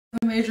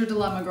A major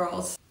dilemma,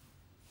 girls.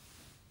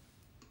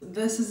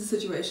 This is the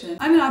situation.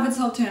 I'm an avid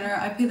self-tanner.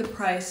 I pay the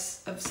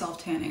price of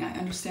self-tanning. I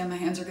understand my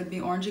hands are gonna be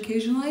orange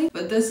occasionally,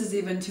 but this is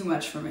even too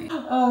much for me.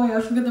 Oh my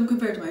gosh, look at them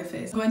compared to my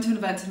face. I'm going to an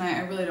event tonight.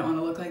 I really don't want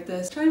to look like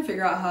this. Trying to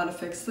figure out how to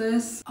fix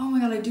this. Oh my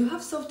god, I do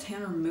have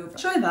self-tan remover.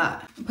 Let's try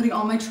that. I'm putting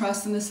all my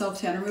trust in this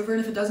self-tan remover,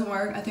 and if it doesn't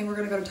work, I think we're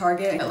gonna go to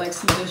Target and get like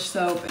some dish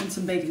soap and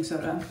some baking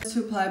soda. To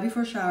apply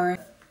before showering.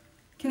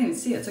 Can't even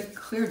see it. It's like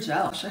clear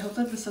gel. I hope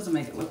that this doesn't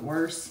make it look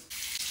worse.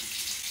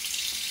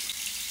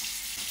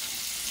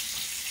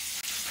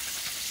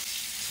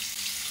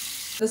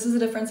 This is the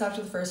difference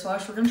after the first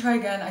wash. We're gonna try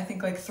again, I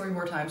think like 3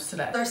 more times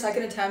today. Our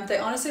second attempt, they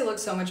honestly look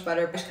so much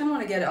better. I just kinda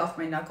wanna get it off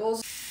my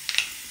knuckles.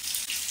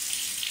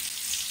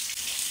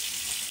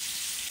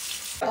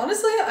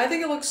 Honestly, I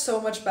think it looks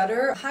so much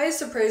better.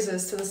 Highest of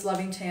praises to this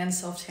Loving Tan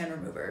self-tan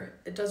remover.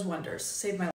 It does wonders. Saved my life.